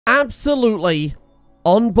absolutely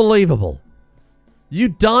unbelievable. You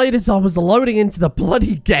died as I was loading into the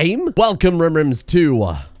bloody game? Welcome, Rimrims,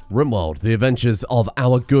 to Rimworld, the adventures of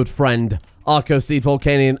our good friend, Archoseed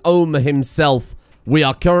Volcanian Ohm himself. We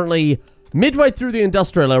are currently midway through the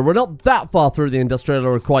industrial era. We're not that far through the industrial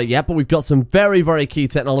era quite yet, but we've got some very, very key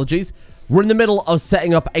technologies. We're in the middle of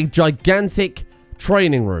setting up a gigantic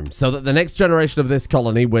training room so that the next generation of this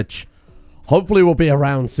colony, which hopefully will be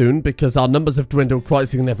around soon because our numbers have dwindled quite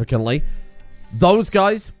significantly, those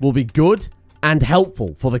guys will be good and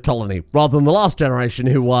helpful for the colony, rather than the last generation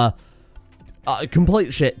who were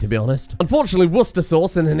complete shit, to be honest. Unfortunately, Worcester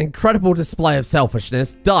sauce, in an incredible display of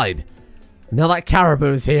selfishness, died. Now that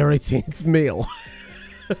caribou is here eating its meal.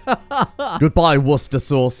 Goodbye, Worcester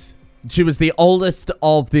sauce. She was the oldest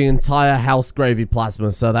of the entire house gravy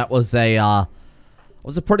plasma, so that was a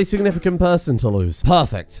pretty significant person to lose.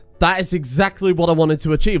 Perfect. That is exactly what I wanted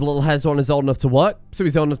to achieve. Little Hezron is old enough to work, so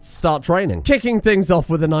he's old enough to start training. Kicking things off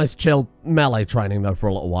with a nice chill melee training, though, for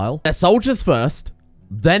a little while. They're soldiers first,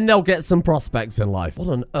 then they'll get some prospects in life. What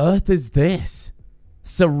on earth is this?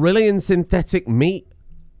 Cerulean synthetic meat?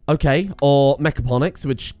 Okay, or mechaponics,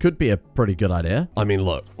 which could be a pretty good idea. I mean,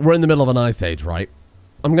 look, we're in the middle of an ice age, right?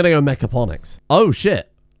 I'm gonna go mechaponics. Oh,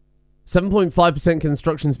 shit. 7.5%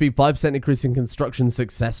 construction speed, 5% increase in construction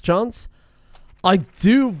success chance? I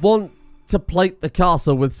do want to plate the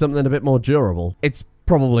castle with something a bit more durable. It's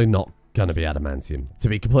probably not going to be adamantium, to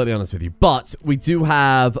be completely honest with you. But we do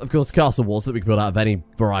have, of course, castle walls that we can build out of any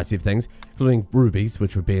variety of things, including rubies,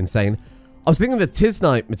 which would be insane. I was thinking the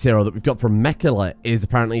Tisnite material that we've got from Mechala is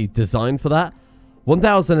apparently designed for that.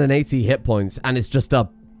 1,080 hit points, and it's just a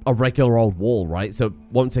regular old wall, right? So it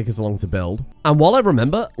won't take us long to build. And while I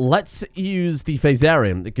remember, let's use the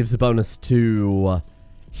Phasarium that gives a bonus to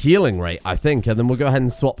healing rate, I think, and then we'll go ahead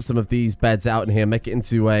and swap some of these beds out in here, make it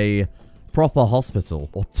into a proper hospital.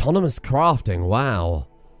 Autonomous crafting, wow.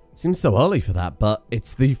 Seems so early for that, but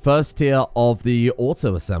it's the first tier of the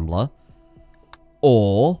auto-assembler.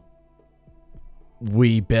 Or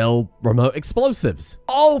we build remote explosives.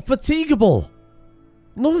 Oh, fatigable!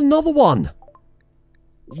 Not another one!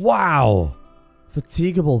 Wow.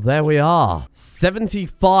 Fatigable, there we are.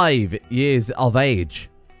 75 years of age.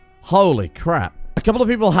 Holy crap. A couple of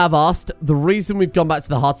people have asked the reason we've gone back to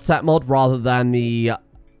the heart attack mod rather than the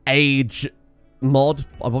age mod.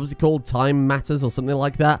 I've obviously called Time Matters or something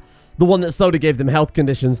like that. The one that slowly gave them health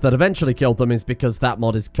conditions that eventually killed them is because that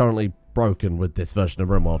mod is currently broken with this version of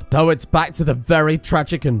Rimworld. So it's back to the very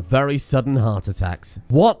tragic and very sudden heart attacks.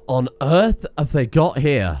 What on earth have they got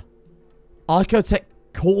here? Archotech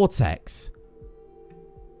Cortex.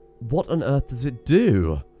 What on earth does it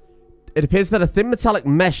do? It appears that a thin metallic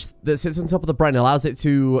mesh that sits on top of the brain allows it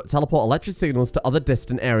to teleport electric signals to other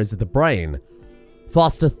distant areas of the brain.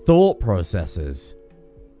 Faster thought processes.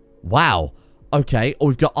 Wow. Okay,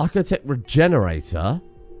 we've got Archotech Regenerator.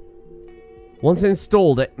 Once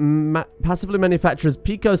installed, it passively manufactures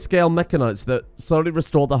pico-scale mechanites that slowly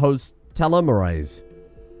restore the host's telomerase,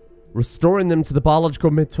 restoring them to the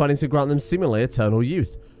biological mid-20s and grant them seemingly eternal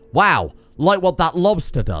youth. Wow, like what that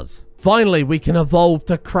lobster does. Finally, we can evolve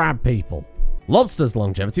to crab people. Lobster's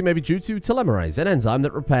longevity may be due to telomerase, an enzyme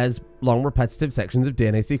that repairs long repetitive sections of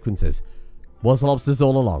DNA sequences. Was lobsters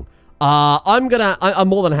all along? I'm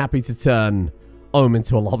more than happy to turn Ohm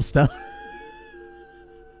into a lobster.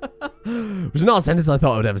 Which is not a sentence I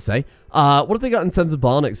thought I would ever say. What have they got in terms of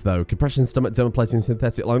Barnix, though? Compression, stomach, dermoplating,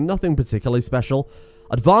 synthetic lung. Nothing particularly special.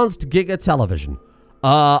 Advanced Giga Television.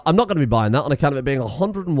 I'm not going to be buying that on account of it being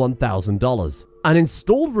 $101,000. An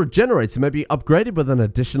installed regenerator may be upgraded with an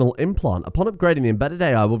additional implant. Upon upgrading, the embedded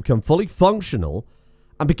AI will become fully functional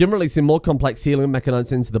and begin releasing more complex healing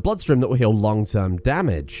mechanics into the bloodstream that will heal long-term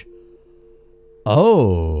damage.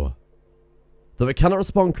 Oh. Though it cannot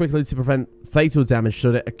respond quickly to prevent fatal damage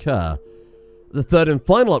should it occur. The third and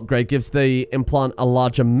final upgrade gives the implant a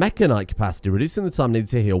larger mechanite capacity, reducing the time needed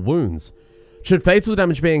to heal wounds. Should fatal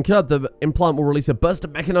damage be incurred, the implant will release a burst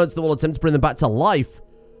of mechanites that will attempt to bring them back to life.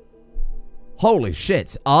 Holy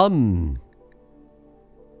shit.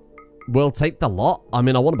 We'll take the lot. I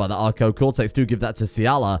mean, I want to buy that archo-cortex. Do give that to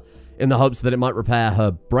Ciala in the hopes that it might repair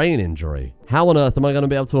her brain injury. How on earth am I going to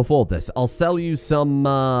be able to afford this? I'll sell you some,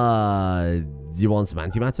 do you want some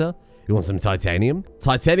antimatter? You want some titanium?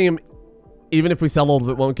 Titanium, even if we sell all of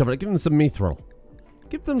it, won't cover it. Give them some mithril.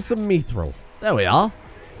 Give them some mithril. There we are.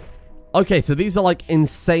 Okay, so these are like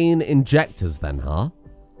insane injectors then, huh?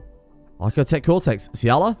 Archotech Cortex.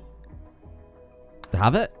 Ciala?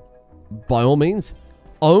 Have it? By all means.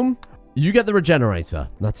 Ohm, you get the regenerator.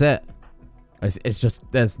 That's it. It's just,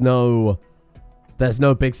 there's no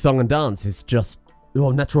big song and dance. It's just,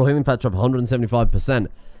 oh, natural healing factor of 175%.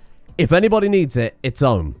 If anybody needs it, it's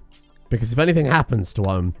Ohm. Because if anything happens to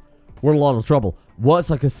Ohm, we're in a lot of trouble. Works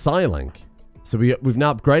like a Psylink. So we've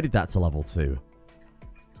now upgraded that to level 2.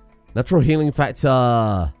 Natural healing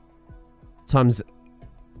factor times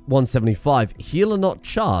 175. Healer not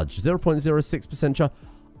charged. 0.06% charge.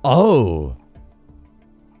 Oh.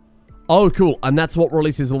 Oh, cool. And that's what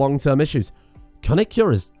releases long-term issues.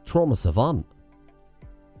 Cure is trauma savant.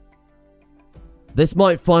 This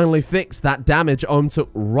might finally fix that damage Ohm took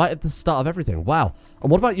right at the start of everything. Wow.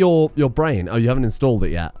 And what about your brain? Oh, you haven't installed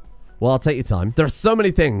it yet. Well, I'll take your time. There are so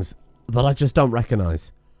many things that I just don't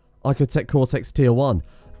recognize. Archotech Cortex Tier 1.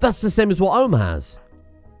 That's the same as what Ohm has.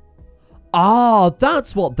 Ah,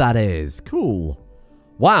 that's what that is. Cool.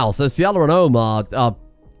 Wow, so Ciela and Ohm are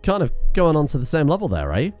kind of going on to the same level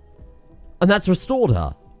there, eh? And that's restored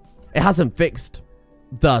her. It hasn't fixed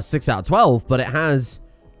the 6 out of 12, but it has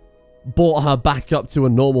brought her back up to a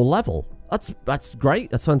normal level. That's great.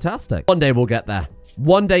 That's fantastic. One day we'll get there.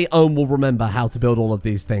 One day Ohm will remember how to build all of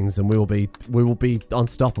these things, and we will be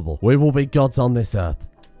unstoppable. We will be gods on this earth.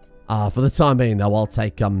 For the time being, though, I'll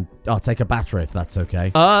take a battery if that's okay.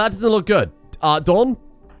 That doesn't look good. Dawn?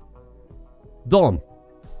 Dawn.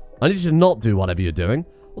 I need you to not do whatever you're doing.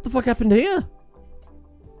 What the fuck happened here?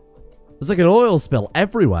 There's like an oil spill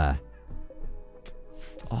everywhere.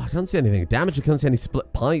 Oh, I can't see anything damage. I can't see any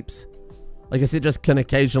split pipes. I guess it just can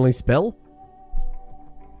occasionally spill.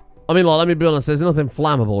 I mean, let me be honest. There's nothing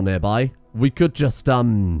flammable nearby. We could just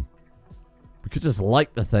light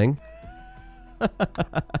the thing.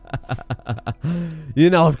 You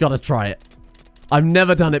know I've got to try it. I've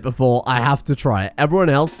never done it before. I have to try it. Everyone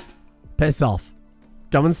else, piss off.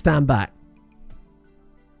 Come and stand back.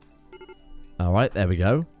 Alright, there we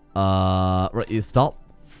go. Right, you stop.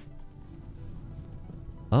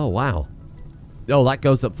 Oh, wow. Oh, that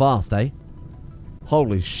goes up fast, eh?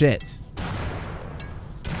 Holy shit.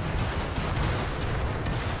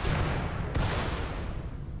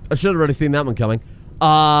 I should have already seen that one coming.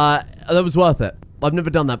 That was worth it. I've never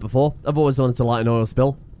done that before. I've always wanted to light an oil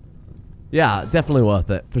spill. Yeah, definitely worth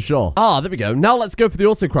it, for sure. Ah, there we go. Now let's go for the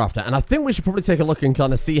autocrafter. And I think we should probably take a look and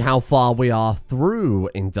kind of see how far we are through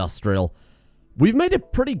industrial. We've made a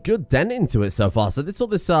pretty good dent into it so far. So this is all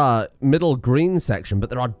this middle green section, but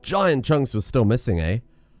there are giant chunks we're still missing, eh?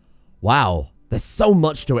 Wow. There's so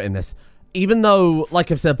much to it in this. Even though, like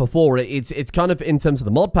I've said before, it's kind of, in terms of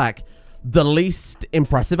the mod pack, the least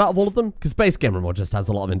impressive out of all of them. Because Base Game Rimworld just has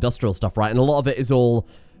a lot of industrial stuff, right? And a lot of it is all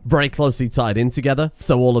very closely tied in together.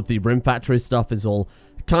 So all of the Rim Factory stuff is all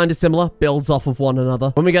kind of similar, builds off of one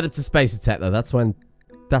another. When we get up to Space Attack, though, that's when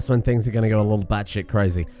things are going to go a little batshit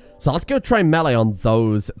crazy. So let's go try melee on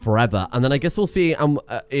those forever. And then I guess we'll see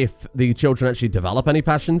if the children actually develop any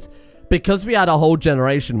passions. Because we had a whole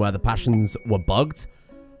generation where the passions were bugged,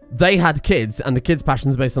 they had kids, and the kids'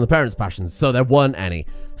 passions based on the parents' passions, so there weren't any.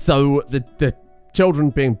 So the children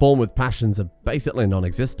being born with passions are basically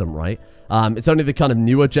non-existent, right? It's only the kind of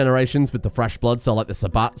newer generations with the fresh blood, so like the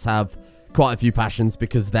Sabbats have quite a few passions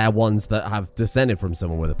because they're ones that have descended from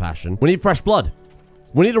someone with a passion. We need fresh blood.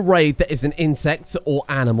 We need a raid that isn't insects or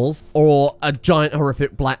animals or a giant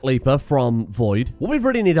horrific black leaper from Void. What we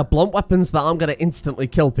really need are blunt weapons that I'm going to instantly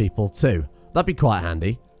kill people too. That'd be quite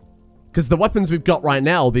handy. Because the weapons we've got right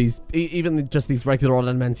now, even just these regular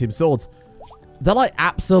adamantium swords, they're like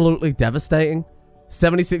absolutely devastating.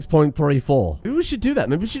 76.34. Maybe we should do that.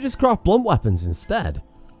 Maybe we should just craft blunt weapons instead.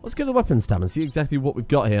 Let's go to the weapons tab and see exactly what we've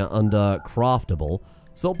got here under craftable.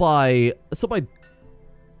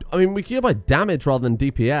 I mean, we can go by damage rather than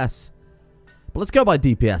DPS. But let's go by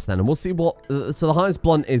DPS then, and we'll see what... so the highest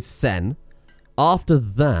blunt is Sen. After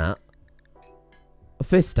that,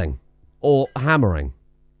 fisting. Or hammering.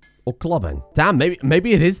 Or clubbing. Damn,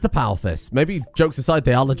 maybe it is the power fist. Maybe, jokes aside,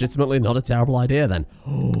 they are legitimately not a terrible idea then.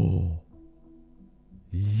 Oh.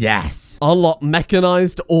 Yes. Unlock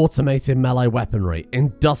mechanized automated melee weaponry.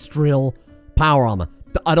 Industrial power armor.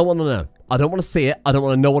 I don't want to know. I don't want to see it. I don't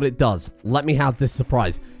want to know what it does. Let me have this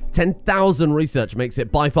surprise. 10,000 research makes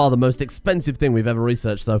it by far the most expensive thing we've ever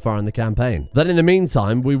researched so far in the campaign. Then in the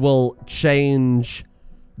meantime, we will change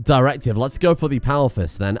directive. Let's go for the power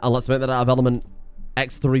fist then. And let's make that out of element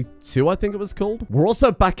X32, I think it was called. We're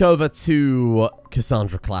also back over to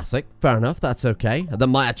Cassandra Classic. Fair enough, that's okay. That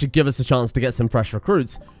might actually give us a chance to get some fresh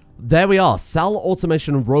recruits. There we are, cell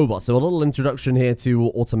automation robots. So a little introduction here to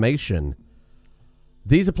automation.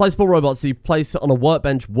 These are placeable robots, so you place it on a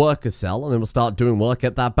workbench worker cell, and it will start doing work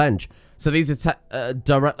at that bench. So these are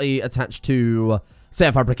directly attached to, say,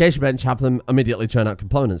 a fabrication bench, have them immediately churn out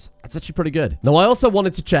components. That's actually pretty good. Now, I also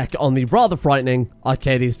wanted to check on the rather frightening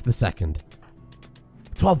Arcadius II.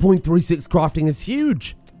 12.36 crafting is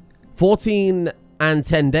huge. 14 and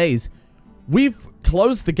 10 days. We've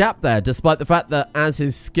closed the gap there, despite the fact that as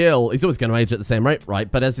his skill... He's always going to age at the same rate, right?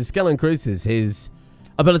 But as his skill increases, his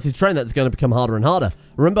ability to train that's going to become harder and harder.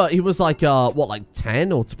 Remember, he was like, what, like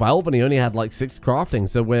 10 or 12, and he only had like 6 crafting,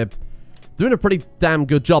 so we're doing a pretty damn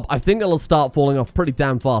good job. I think it'll start falling off pretty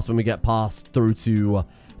damn fast when we get past through to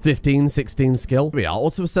 15, 16 skill. We are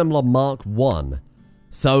auto-assembler Mark 1.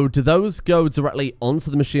 So do those go directly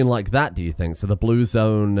onto the machine like that, do you think? So the blue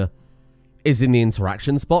zone is in the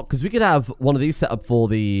interaction spot? Because we could have one of these set up for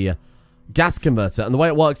the gas converter, and the way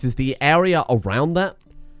it works is the area around that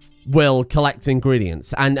will collect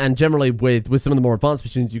ingredients. And generally with some of the more advanced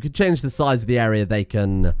machines, you could change the size of the area they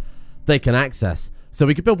can access. So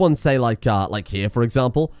we could build one, say, like here, for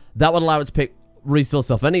example. That would allow it to pick resource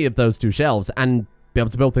off any of those 2 shelves and be able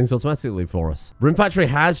to build things automatically for us. Room Factory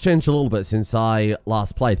has changed a little bit since I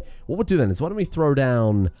last played. What we'll do then is, why don't we throw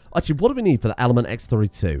down... Actually, what do we need for the element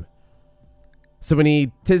X32? So we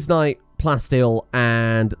need Tisnite, Plasteel,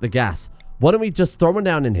 and the gas. Why don't we just throw one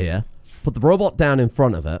down in here, put the robot down in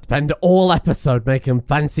front of it, spend all episode making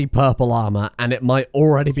fancy purple armor, and it might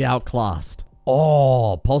already be outclassed.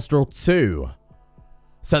 Oh, Postural 2.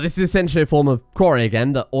 So this is essentially a form of quarry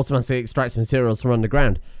again that automatically extracts materials from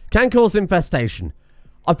underground. Can cause infestation.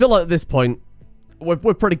 I feel like at this point, we're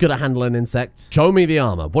pretty good at handling insects. Show me the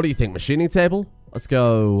armor. What do you think? Machining table? Let's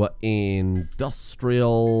go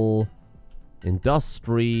industrial...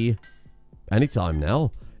 Industry... Anytime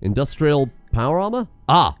now. Industrial power armor?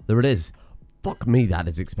 Ah, there it is. Fuck me, that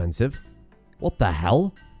is expensive. What the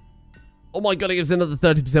hell? Oh my god, it gives another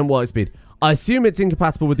 30% work speed. I assume it's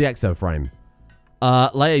incompatible with the exoframe.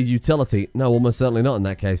 Layer utility. No, almost certainly not in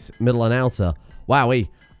that case. Middle and outer. Wowee.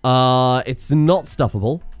 It's not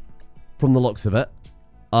stuffable from the looks of it.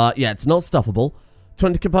 Yeah, it's not stuffable.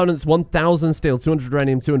 20 components, 1,000 steel, 200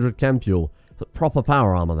 uranium, 200 chem fuel. Proper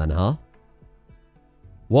power armor then, huh?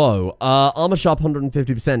 Whoa. Armor sharp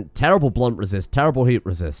 150%. Terrible blunt resist. Terrible heat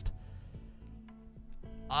resist.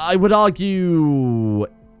 I would argue...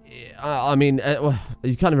 I mean,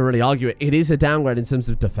 you can't even really argue it. It is a downgrade in terms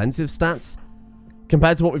of defensive stats.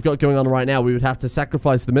 Compared to what we've got going on right now, we would have to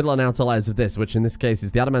sacrifice the middle and outer layers of this, which in this case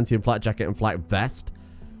is the adamantium flat jacket and flat vest.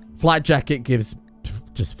 Flat jacket gives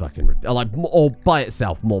just fucking... like, or by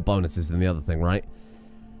itself, more bonuses than the other thing, right?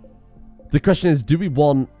 The question is, do we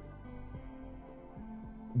want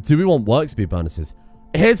work speed bonuses?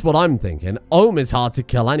 Here's what I'm thinking. Ohm is hard to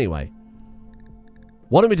kill anyway.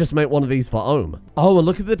 Why don't we just make one of these for Ohm? Oh, and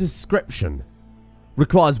look at the description.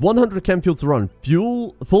 Requires 100 chem fuel to run.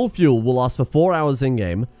 Full fuel will last for 4 hours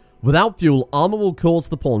in-game. Without fuel, armor will cause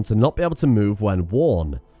the pawn to not be able to move when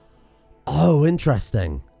worn. Oh,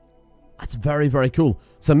 interesting. That's very, very cool.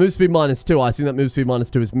 So move speed -2. I assume that move speed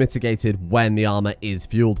 -2 is mitigated when the armor is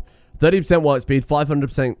fueled. 30% work speed,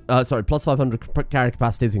 500%, sorry, plus 500 carry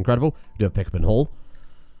capacity is incredible. Do a pickup and haul.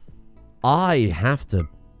 I have to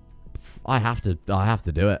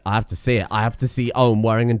do it. I have to see it. I have to see Ohm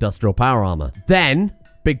wearing industrial power armor. Then,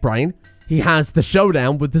 big brain, he has the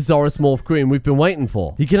showdown with the Zorus Morph Queen we've been waiting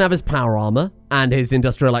for. He can have his power armor and his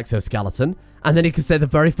industrial exoskeleton, and then he can say the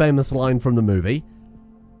very famous line from the movie,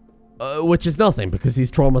 which is nothing because he's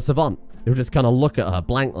trauma savant. He'll just kind of look at her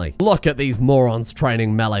blankly. Look at these morons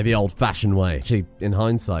training melee the old-fashioned way. Actually, in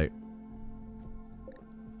hindsight,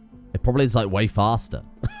 it probably is like way faster.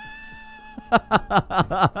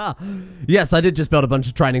 Yes, I did just build a bunch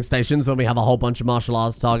of training stations when we have a whole bunch of martial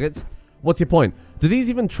arts targets. What's your point? Do these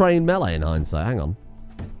even train melee in hindsight? Hang on.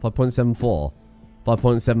 5.74.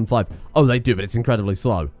 5.75. Oh, they do, but it's incredibly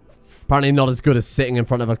slow. Apparently not as good as sitting in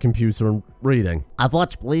front of a computer and reading. I've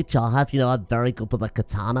watched Bleach. I'll have you know I'm very good with a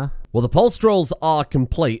katana. Well, the pulse strolls are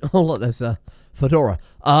complete. Oh, look, there's a fedora.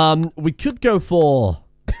 We could go for...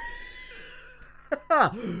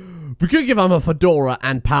 we could give him a fedora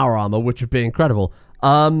and power armor, which would be incredible.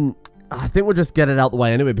 I think we'll just get it out the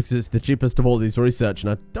way anyway because it's the cheapest of all these research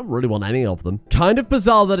and I don't really want any of them. Kind of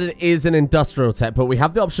bizarre that it is an industrial tech, but we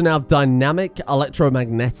have the option now of dynamic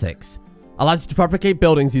electromagnetics. Allows you to fabricate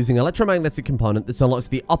buildings using electromagnetic component. This unlocks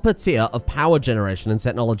the upper tier of power generation and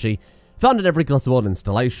technology found in every Glutterworld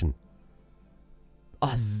installation.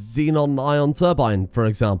 A xenon ion turbine, for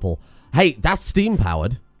example. Hey, that's steam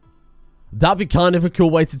powered. That'd be kind of a cool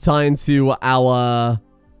way to tie into our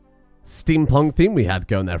steampunk theme we had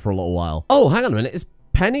going there for a little while. Oh, hang on a minute. Is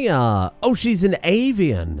Penny, oh, she's an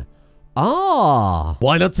avian. Ah,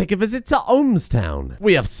 why not take a visit to Ohmstown?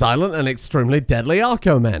 We have silent and extremely deadly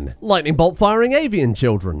Archo-men, lightning bolt firing avian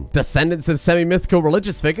children, descendants of semi-mythical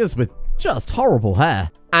religious figures with just horrible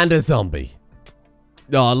hair, and a zombie.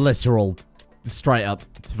 Oh, literal, straight up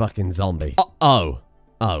fucking zombie. Oh,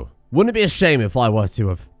 wouldn't it be a shame if I were to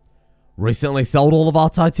have recently sold all of our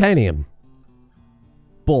titanium.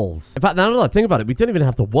 Balls. In fact, now that I think about it, we don't even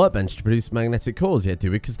have the workbench to produce magnetic cores yet,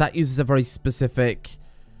 do we? Because that uses a very specific...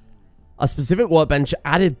 a specific workbench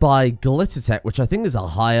added by Glittertech, which I think is a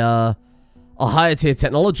higher tier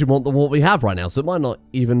technology than what we have right now. So it might not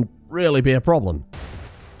even really be a problem.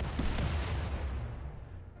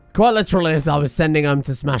 Quite literally, as I was sending home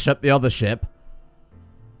to smash up the other ship,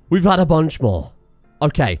 we've had a bunch more.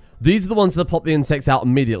 Okay, these are the ones that pop the insects out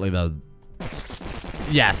immediately, though.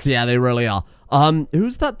 Yes, yeah, they really are.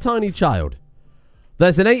 Who's that tiny child?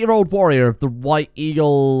 There's an 8-year-old warrior of the White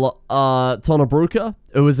Eagle, Tonabruka,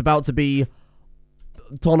 who is about to be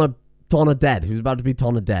Tona dead. Who's about to be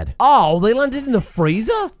Tona dead. Oh, they landed in the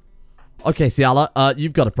freezer? Okay, Ciala,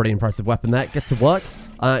 you've got a pretty impressive weapon there. Get to work.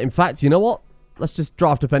 In fact, you know what? Let's just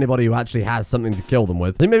draft up anybody who actually has something to kill them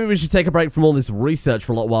with. I think maybe we should take a break from all this research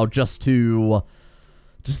for a little while just to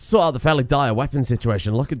sort out the fairly dire weapon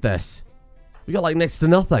situation. Look at this. We got like next to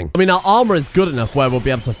nothing. I mean, our armor is good enough where we'll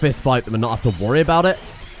be able to fist fight them and not have to worry about it.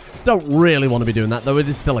 Don't really want to be doing that, though. It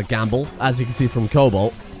is still a gamble, as you can see from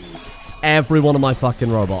Cobalt. Every one of my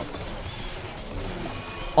fucking robots.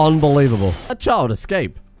 Unbelievable. A child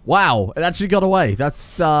escape. Wow, it actually got away.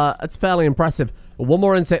 That's fairly impressive. One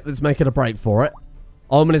more insect that's making a break for it.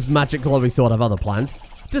 Ohm and his magic glowy sword have other plans.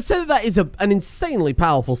 To say that is an insanely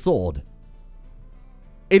powerful sword.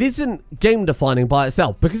 It isn't game-defining by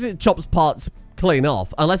itself, because it chops parts clean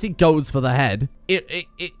off. Unless he goes for the head,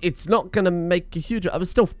 it's not going to make a huge... I was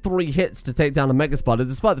still 3 hits to take down a Mega Spider,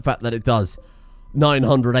 despite the fact that it does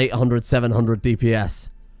 900, 800, 700 DPS.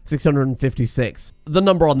 656. The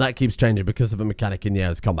number on that keeps changing because of a mechanic in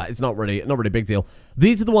Yeo's combat. It's not really a big deal.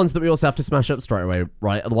 These are the ones that we also have to smash up straight away,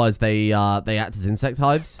 right? Otherwise, they act as insect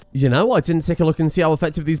hives. You know, I didn't take a look and see how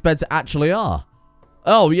effective these beds actually are.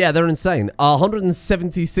 Oh, yeah, they're insane.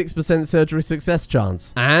 176% surgery success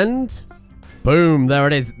chance. And... boom, there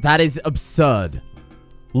it is. That is absurd.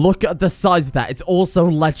 Look at the size of that. It's also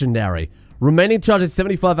legendary. Remaining charge is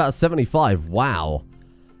 75 out of 75. Wow.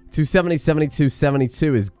 270, 72,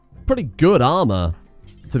 72 is pretty good armor,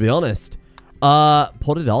 to be honest.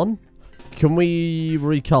 Put it on. Can we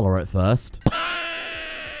recolor it first?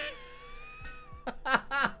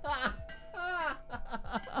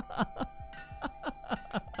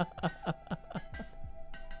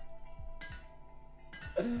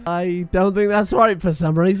 I don't think that's right for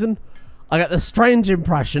some reason. I got the strange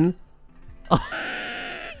impression. Are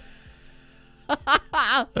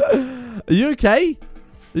you okay?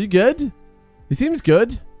 Are you good? He seems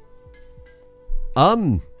good.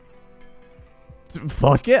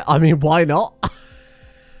 Fuck it. I mean, why not?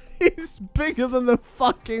 He's bigger than the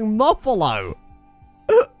fucking Muffalo.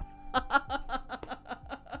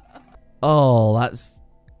 Oh,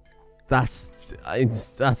 that's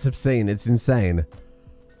obscene. It's insane.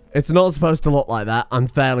 It's not supposed to look like that. I'm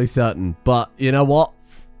fairly certain. But you know what?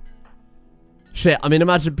 Shit, I mean,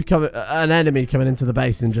 imagine becoming an enemy coming into the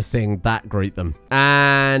base and just seeing that greet them.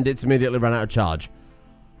 And it's immediately run out of charge.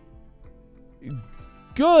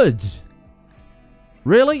 Good.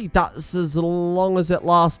 Really? That's as long as it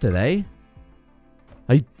lasted, eh?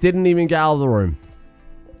 I didn't even get out of the room.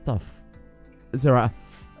 What the f... Is there a...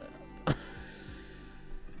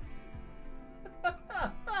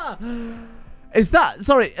 Is that...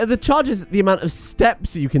 Sorry, are the charges the amount of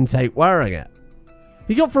steps you can take wearing it?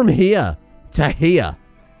 He got from here to here,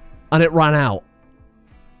 and it ran out.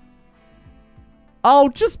 Oh,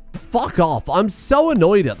 just fuck off. I'm so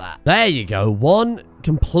annoyed at that. There you go. One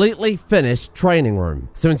completely finished training room.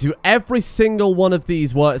 So into every single one of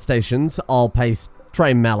these workstations, I'll paste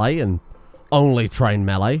train melee and only train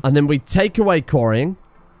melee. And then we take away quarrying,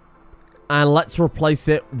 and let's replace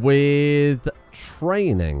it with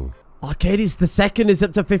training. Arcades the second is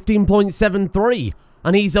up to 15.73,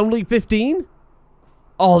 and he's only 15?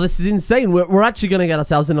 Oh, this is insane. We're actually going to get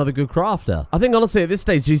ourselves another good crafter. I think, honestly, at this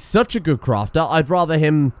stage, he's such a good crafter. I'd rather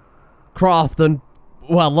him craft than,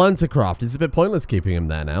 well, learn to craft. It's a bit pointless keeping him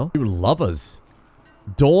there now. Ooh, lovers.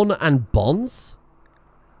 Dawn and Bonds?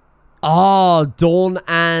 Oh, Dawn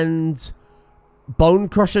and Bone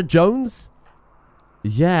Crusher Jones?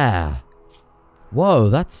 Yeah. Whoa,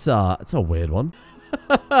 that's a weird one.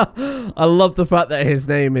 I love the fact that his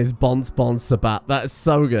name is Bonds Sabat. That is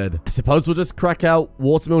so good. I suppose we'll just crack out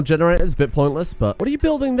watermill generators. A bit pointless, but... What are you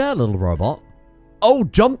building there, little robot? Oh,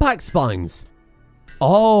 jump pack spines.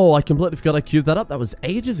 Oh, I completely forgot I queued that up. That was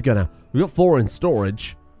ages ago now. We got 4 in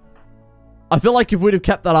storage. I feel like if we'd have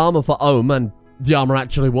kept that armor for Ohm and the armor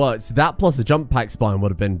actually works, that plus a jump pack spine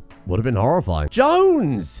would have been horrifying.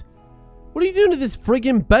 Jones! What are you doing to this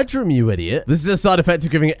friggin' bedroom, you idiot? This is a side effect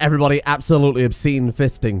of giving everybody absolutely obscene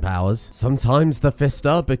fisting powers. Sometimes the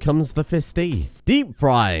fister becomes the fisty. Deep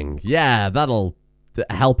frying. Yeah, that'll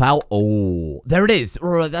help out. Oh, there it is.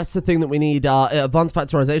 That's the thing that we need. Advanced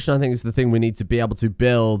factorization, I think, is the thing we need to be able to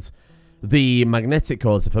build the magnetic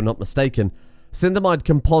cores, if I'm not mistaken. Synthemide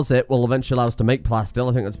composite will eventually allow us to make plastil.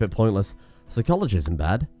 I think that's a bit pointless. Psychology isn't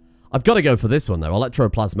bad. I've got to go for this one, though.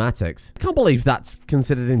 Electroplasmatics. I can't believe that's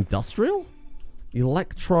considered industrial.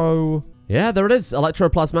 Yeah, there it is.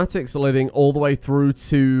 Electroplasmatics leading all the way through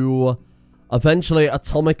to eventually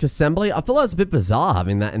atomic assembly. I feel that's a bit bizarre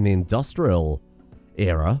having that in the industrial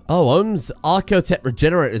era. Oh, Ohm's Archotech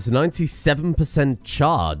regenerator is 97%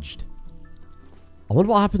 charged. I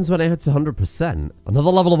wonder what happens when it hits 100%. Another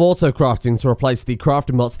level of auto crafting to replace the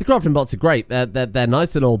crafting bots. The crafting bots are great. They're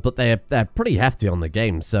nice and all, but they're pretty hefty on the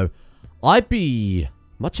game. So I'd be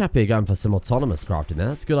much happier going for some autonomous crafting now.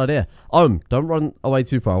 That's a good idea. Don't run away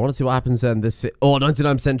too far. I want to see what happens then. Oh,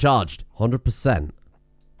 99% charged. 100%.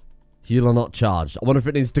 Healer not charged. I wonder if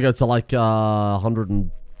it needs to go to like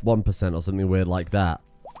 101% or something weird like that.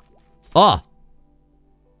 Ah!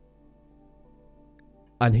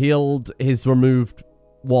 And healed his removed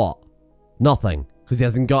what? Nothing. Because he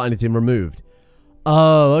hasn't got anything removed.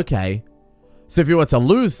 Oh, okay. So if you were to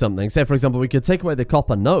lose something, say for example, we could take away the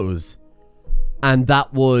copper nose, and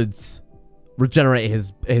that would regenerate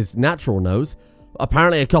his natural nose.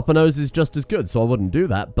 Apparently a copper nose is just as good, so I wouldn't do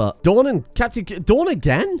that. But Dawn and Captain... Dawn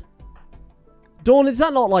again? Dawn, is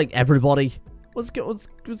that not like everybody? What's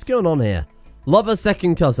going on here? Lover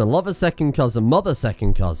second cousin, mother second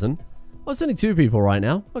cousin. Oh, it's only 2 people right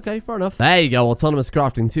now. Okay, fair enough. There you go, autonomous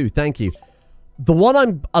crafting 2. Thank you. The one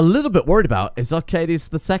I'm a little bit worried about is Arcadius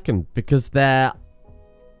the Second, because there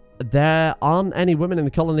aren't any women in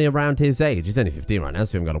the colony around his age. He's only 15 right now,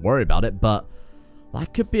 so we haven't got to worry about it, but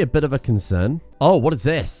that could be a bit of a concern. Oh, what is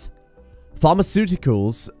this?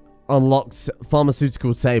 Pharmaceuticals unlocks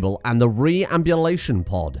pharmaceutical table and the reambulation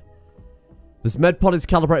pod. This med pod is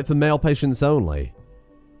calibrated for male patients only.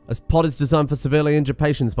 This pod is designed for severely injured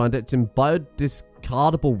patients by injecting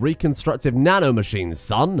biodiscardable reconstructive nanomachines,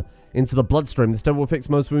 son, into the bloodstream. This will fix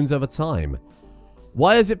most wounds over time.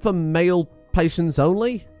 Why is it for male patients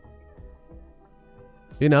only?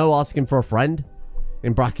 You know, asking for a friend.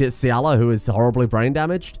 In brackets, Ciala, who is horribly brain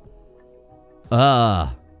damaged. I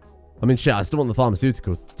mean, shit, I still want the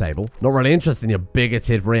pharmaceutical table. Not really interested in your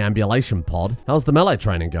bigoted reambulation pod. How's the melee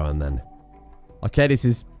training going then? Arcadius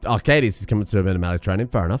is coming to a bit of melee training.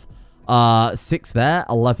 Fair enough. 6 there,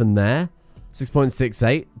 11 there,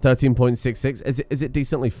 6.68, 13.66. Is it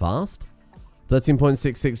decently fast?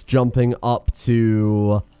 13.66 jumping up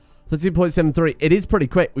to 13.73. It is pretty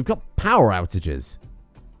quick. We've got power outages.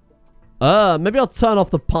 Maybe I'll turn off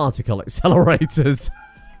the particle accelerators.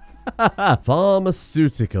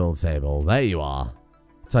 Pharmaceutical table. There you are.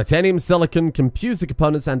 Titanium, silicon, computer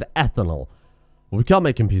components, and ethanol. Well, we can't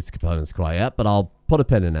make computer components quite yet, but I'll put a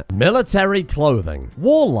pin in it. Military clothing.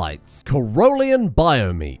 War lights. Corollian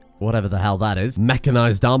biomeat. Whatever the hell that is.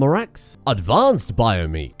 Mechanized armor X. Advanced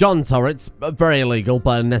biomeat. Gun turrets. Very illegal,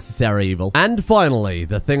 but a necessary evil. And finally,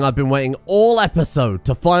 the thing I've been waiting all episode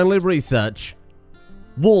to finally research.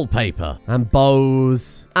 Wallpaper. And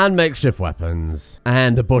bows. And makeshift weapons.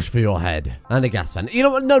 And a bush for your head. And a gas fan. You know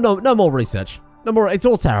what? No more research. No more. It's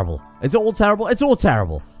all terrible. It's all terrible. It's all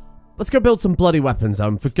terrible. Let's go build some bloody weapons,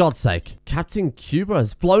 for God's sake. Captain Cuba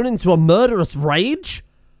has flown into a murderous rage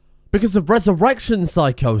because of resurrection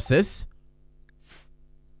psychosis.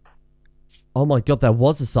 Oh my God, there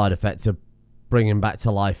was a side effect to bring him back to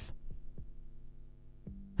life.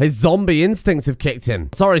 His zombie instincts have kicked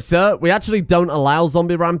in. Sorry, sir. We actually don't allow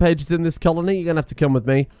zombie rampages in this colony. You're going to have to come with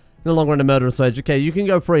me. No longer in a murderous rage. Okay, you can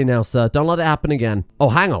go free now, sir. Don't let it happen again. Oh,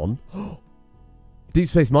 hang on. Deep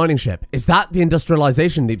space mining ship. Is that the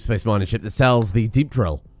industrialization deep space mining ship that sells the deep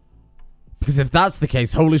drill? Because if that's the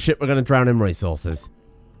case, holy shit, we're going to drown in resources.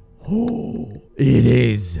 Oh, it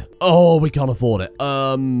is. Oh, we can't afford it.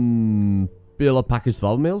 Build packaged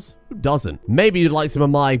survival meals? Who doesn't? Maybe you'd like some of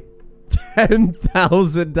my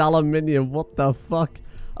 $10,000 aluminium. What the fuck?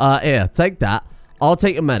 Here, take that. I'll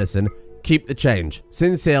take your medicine. Keep the change.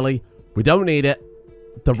 Sincerely, we don't need it.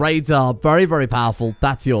 The raids are very, very powerful.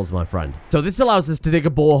 That's yours, my friend. So this allows us to dig a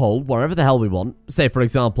borehole wherever the hell we want. Say, for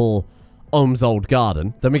example, Ohm's old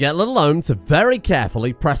garden. Then we get little Ohm to very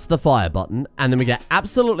carefully press the fire button. And then we get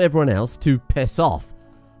absolutely everyone else to piss off.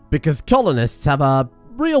 Because colonists have a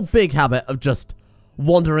real big habit of just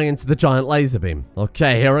wandering into the giant laser beam.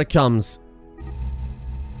 Okay, here it comes.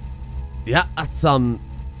 Yeah, that's,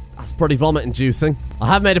 That's pretty vomit-inducing. I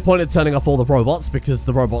have made a point of turning off all the robots because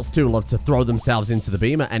the robots too love to throw themselves into the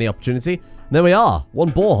beam at any opportunity. And there we are.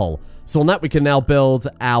 One borehole. So on that, we can now build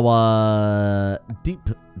our deep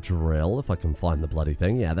drill, if I can find the bloody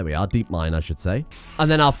thing. Yeah, there we are. Deep mine, I should say.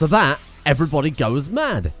 And then after that, everybody goes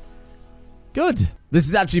mad. Good. This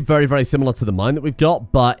is actually very, very similar to the mine that we've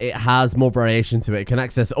got, but it has more variation to it. It can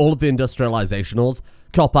access all of the industrialization ores,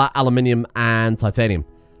 copper, aluminium, and titanium,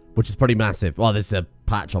 which is pretty massive. Well, this is a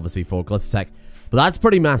patch, obviously, for Glitz but that's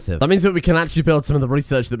pretty massive. That means that we can actually build some of the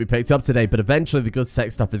research that we picked up today, but eventually the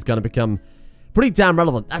Glitz stuff is going to become pretty damn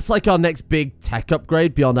relevant. That's like our next big tech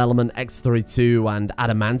upgrade beyond Element, X32, and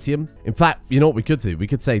Adamantium. In fact, you know what we could do? We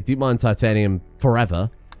could say deep mine titanium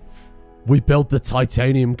forever. We built the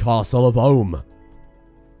titanium castle of Ohm.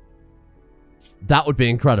 That would be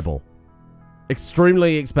incredible.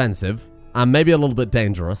 Extremely expensive, and maybe a little bit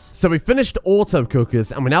dangerous. So we finished auto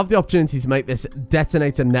cookers, and we now have the opportunity to make this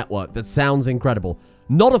detonator network that sounds incredible.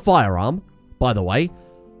 Not a firearm, by the way.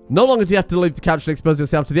 No longer do you have to leave the couch and expose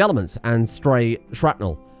yourself to the elements and stray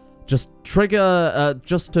shrapnel. Just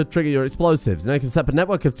to trigger your explosives. Now you can set up a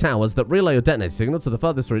network of towers that relay your detonator signal to the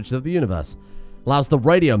furthest reaches of the universe. Allows the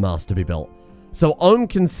radio mast to be built. So Ohm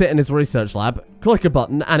can sit in his research lab, click a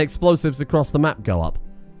button, and explosives across the map go up.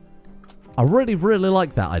 I really, really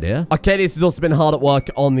like that idea. Arcadius has also been hard at work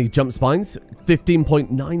on the jump spines.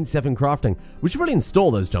 15.97 crafting. We should really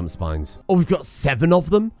install those jump spines. Oh, we've got 7 of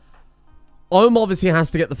them? Ohm obviously has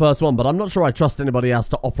to get the first one, but I'm not sure I trust anybody else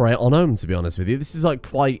to operate on Ohm, to be honest with you. This is like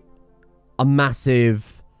quite a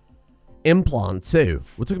massive implant, too.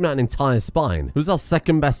 We're talking about an entire spine. Who's our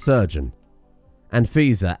second best surgeon? And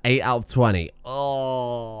Fiza, 8 out of 20.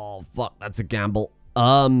 Oh, fuck, that's a gamble.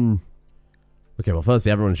 Okay, well,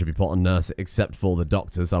 firstly, everyone should be put on nurse except for the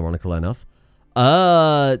doctors, ironically enough.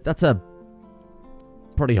 That's a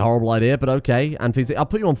pretty horrible idea, but okay. And Fiza, I'll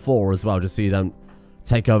put you on 4 as well, just so you don't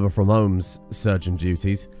take over from Ohm's surgeon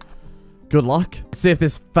duties. Good luck. Let's see if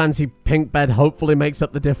this fancy pink bed hopefully makes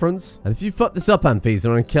up the difference. And if you fuck this up,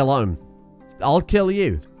 Anfisa, and kill Ohm, I'll kill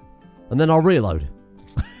you. And then I'll reload.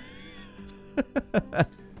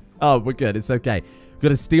 Oh, we're good. It's okay. We've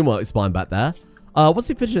got a steamwork spine back there. What's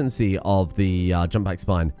the efficiency of the jump back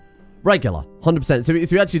spine? Regular. 100%. So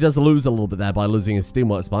he actually does lose a little bit there by losing his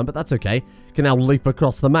steamwork spine, but that's okay. Can now leap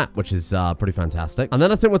across the map, which is pretty fantastic. And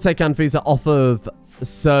then I think we'll take Anfisa off of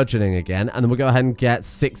surgeoning again, and then we'll go ahead and get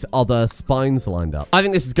 6 other spines lined up. I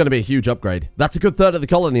think this is going to be a huge upgrade. That's a good third of the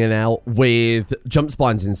colony now with jump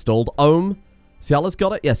spines installed. Ohm. Ciala's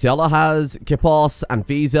got it? Yeah, Ciala has Kipos,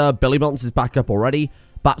 Anfisa, Billy Bonds is back up already,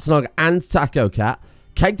 Bapsnog, and Taco Cat.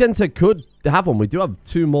 Keg Denter could have one. We do have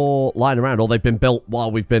 2 more lying around, or they've been built while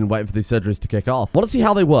we've been waiting for these surgeries to kick off. I want to see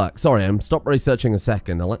how they work. Sorry, I'm stop researching a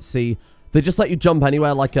second. Now, let's see. They just let you jump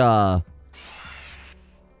anywhere like a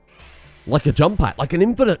jump pack, like an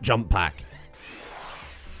infinite jump pack.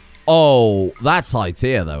 Oh, that's high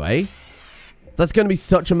tier, though, eh? That's going to be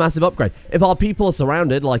such a massive upgrade. If our people are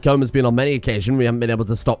surrounded, like Ohm has been on many occasions, we haven't been able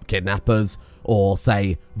to stop kidnappers or,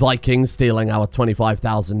 say, Vikings stealing our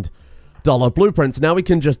 $25,000 blueprints. Now we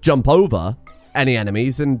can just jump over any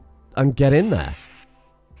enemies and get in there.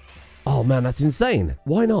 Oh, man, that's insane.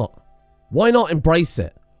 Why not? Why not embrace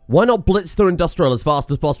it? Why not blitz through industrial as fast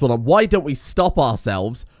as possible? And why don't we stop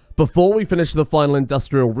ourselves before we finish the final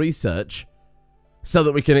industrial research so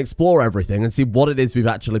that we can explore everything and see what it is we've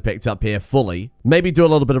actually picked up here fully? Maybe do a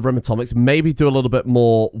little bit of Rimatomics, maybe do a little bit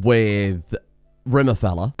more with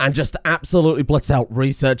Rimmerfella, and just absolutely blitz out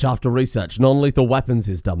research after research. Non-lethal weapons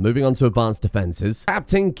is done. Moving on to advanced defenses.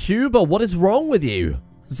 Captain Cuba, what is wrong with you?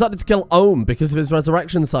 Decided to kill Ohm because of his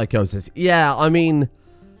resurrection psychosis. Yeah, I mean,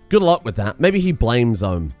 good luck with that. Maybe he blames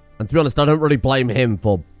Ohm. And to be honest, I don't really blame him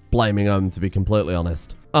for blaming Ohm, to be completely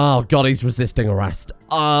honest. Oh, God, he's resisting arrest.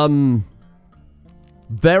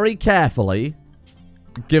 Very carefully,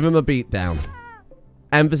 give him a beatdown.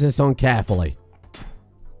 Emphasis on carefully.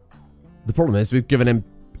 The problem is we've given him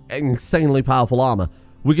insanely powerful armor.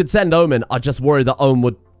 We could send Ohm in. I just worry that Ohm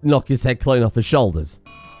would knock his head clean off his shoulders.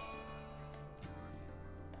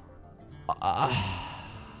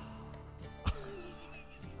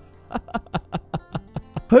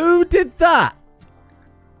 Who did that?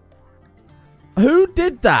 Who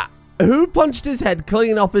did that? Who punched his head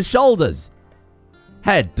clean off his shoulders?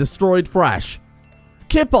 Head destroyed fresh.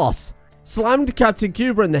 Kipos slammed Captain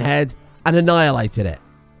Cuba in the head and annihilated it.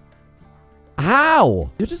 How?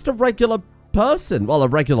 You're just a regular person. Well, a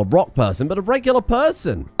regular rock person, but a regular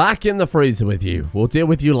person. Back in the freezer with you. We'll deal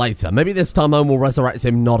with you later. Maybe this time Ohm will resurrect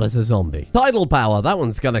him not as a zombie. Tidal power. That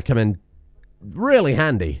one's going to come in really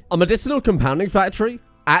handy. A medicinal compounding factory.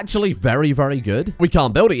 Actually very, very good. We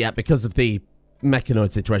can't build it yet because of the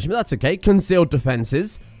mechanoid situation, but that's okay. Concealed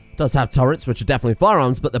defenses. Does have turrets, which are definitely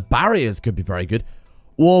firearms, but the barriers could be very good.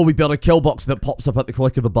 Or we build a kill box that pops up at the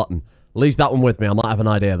click of a button. Leave that one with me. I might have an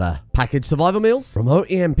idea there. Package survivor meals.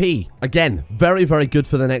 Remote EMP. Again, very, very good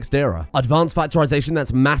for the next era. Advanced factorization.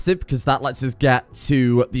 That's massive because that lets us get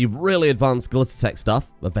to the really advanced glitter tech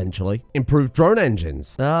stuff eventually. Improved drone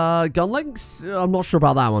engines. Gun links? I'm not sure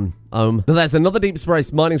about that one. Now there's another deep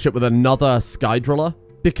space mining ship with another sky driller.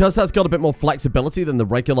 Because that's got a bit more flexibility than the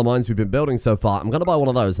regular mines we've been building so far, I'm going to buy one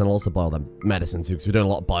of those, and I'll also buy all the medicine too, because we're doing a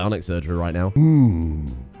lot of bionic surgery right now.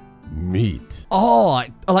 Meat. Oh,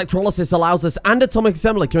 electrolysis allows us, and atomic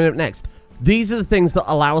assembly coming up next. These are the things that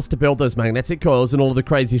allow us to build those magnetic coils and all of the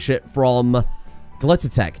crazy shit from glitter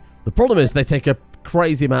tech. The problem is they take a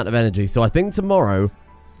crazy amount of energy, so I think tomorrow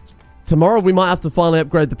we might have to finally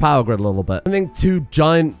upgrade the power grid a little bit. I think 2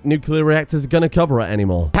 giant nuclear reactors are going to cover it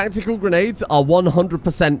anymore. Tactical grenades are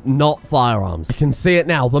 100% not firearms. You can see it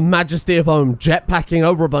now. The majesty of Ohm jetpacking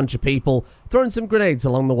over a bunch of people, throwing some grenades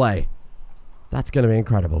along the way. That's going to be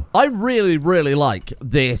incredible. I really, really like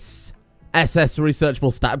this SS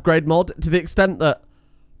Researchable Stat Upgrade mod to the extent that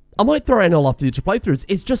I might throw in all our future playthroughs.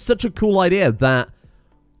 It's just such a cool idea that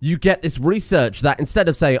you get this research that instead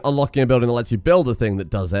of, say, unlocking a building that lets you build a thing that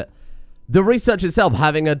does it, the research itself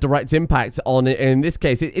having a direct impact on it. In this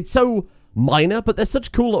case, it's so minor, but there's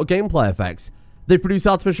such cool little gameplay effects. They produce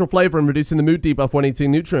artificial flavor and reducing the mood debuff when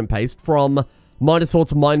eating nutrient paste from -4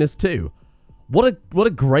 to -2. What a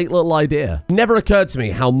great little idea. It never occurred to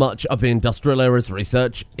me how much of the industrial era's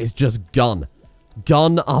research is just gun.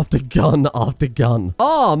 Gun after gun after gun.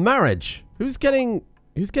 Oh, marriage. Who's getting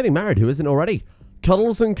married? Who isn't already?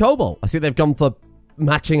 Cuddles and Cobalt. I see they've gone for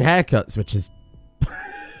matching haircuts, which is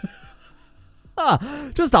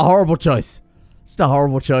just a horrible choice. Just a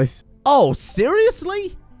horrible choice. Oh,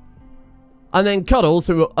 seriously? And then Cuddles,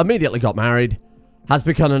 who immediately got married, has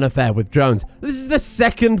begun an affair with Jones. This is the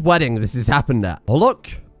second wedding this has happened at. Oh, look.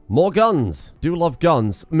 More guns. Do love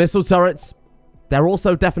guns. Missile turrets. They're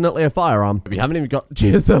also definitely a firearm. We haven't even got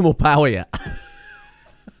geothermal power yet.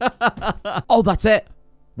 Oh, that's it.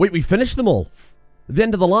 Wait, we finished them all. At the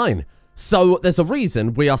end of the line. So there's a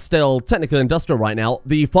reason we are still technically industrial right now.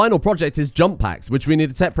 The final project is jump packs, which we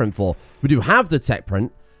need a tech print for. We do have the tech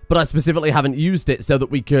print, but I specifically haven't used it so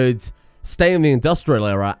that we could stay in the industrial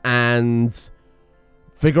era and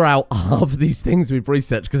figure out half of these things we've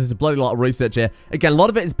researched, because there's a bloody lot of research here. Again, a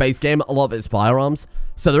lot of it is base game, a lot of it is firearms.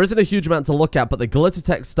 So there isn't a huge amount to look at, but the glitter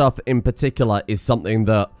tech stuff in particular is something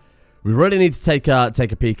that we really need to take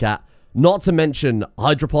a peek at. Not to mention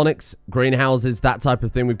hydroponics, greenhouses, that type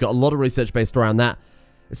of thing. We've got a lot of research based around that.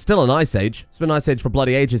 It's still an ice age. It's been an ice age for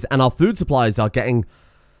bloody ages. And our food supplies are getting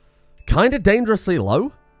kind of dangerously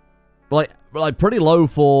low. Like pretty low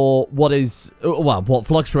for what is, well, what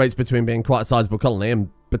fluctuates between being quite a sizable colony and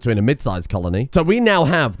between a mid-sized colony. So we now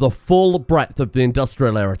have the full breadth of the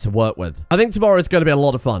industrial era to work with. I think tomorrow is going to be a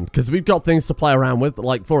lot of fun because we've got things to play around with.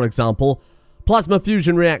 Like, for example, plasma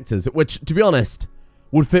fusion reactors, which, to be honest,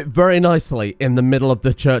 would fit very nicely in the middle of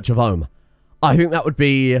the Church of Ohm. I think that would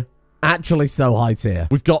be actually so high tier.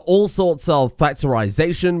 We've got all sorts of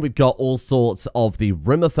factorization. We've got all sorts of the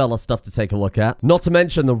Rimworld stuff to take a look at. Not to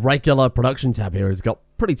mention the regular production tab here has got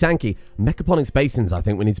pretty tanky. Mechaponics basins, I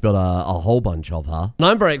think we need to build a whole bunch of her. And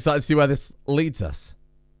I'm very excited to see where this leads us.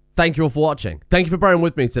 Thank you all for watching. Thank you for bearing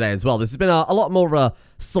with me today as well. This has been a lot more of a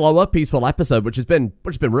slower, peaceful episode, which has been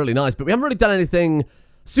really nice, but we haven't really done anything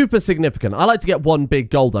super significant. I like to get one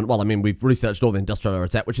big goal done. Well, I mean, we've researched all the industrial era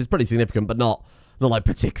tech, which is pretty significant, but not like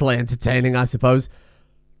particularly entertaining, I suppose.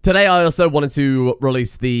 Today, I also wanted to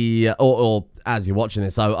release the, or as you're watching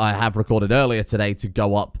this, I have recorded earlier today to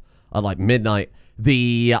go up at like midnight,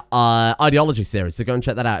 the ideology series. So go and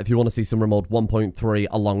check that out if you want to see some Rimworld 1.3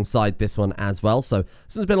 alongside this one as well. So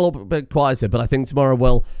this one's been a little bit quieter, but I think tomorrow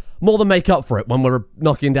will more than make up for it when we're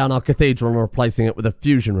knocking down our cathedral and replacing it with a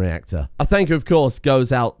fusion reactor. A thank you, of course,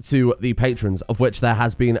 goes out to the patrons, of which there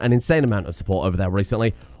has been an insane amount of support over there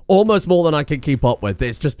recently. Almost more than I can keep up with.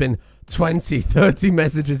 It's just been 20, 30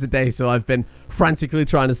 messages a day, so I've been frantically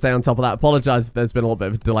trying to stay on top of that. Apologize if there's been a little bit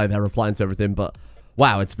of a delay there replying to everything, but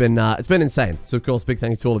wow, it's been insane. So, of course, big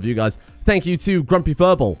thank you to all of you guys. Thank you to Grumpy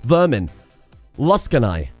Furball, Vermin,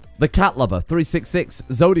 Luskanai, The Cat Lover, 366,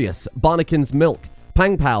 Zodius, Barnakin's Milk,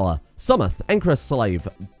 Pang Power, Summoth, Encrest Slave,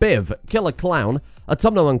 Biv, Killer Clown,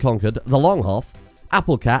 Autumno Unconquered, The Longhoff,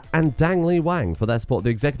 Applecat, and Dang Lee Wang for their support of the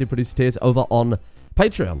executive producer tiers over on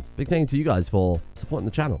Patreon. Big thank you to you guys for supporting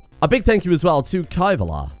the channel. A big thank you as well to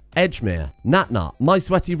Kyvalar, Edgemere, Natnat, My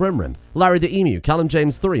Sweaty Rimrim, Larry the Emu, Callum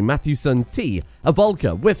James 3, Matthewson T,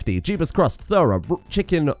 Avolka, Wifty, Jeebus Crust, Thorough,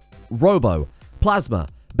 Chicken Robo, Plasma,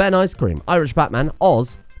 Ben Ice Cream, Irish Batman,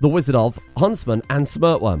 Oz, The Wizard of, Huntsman, and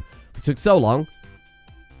Smirtworm. It took so long,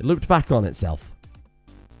 it looped back on itself.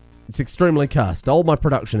 It's extremely cursed. All my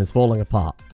production is falling apart.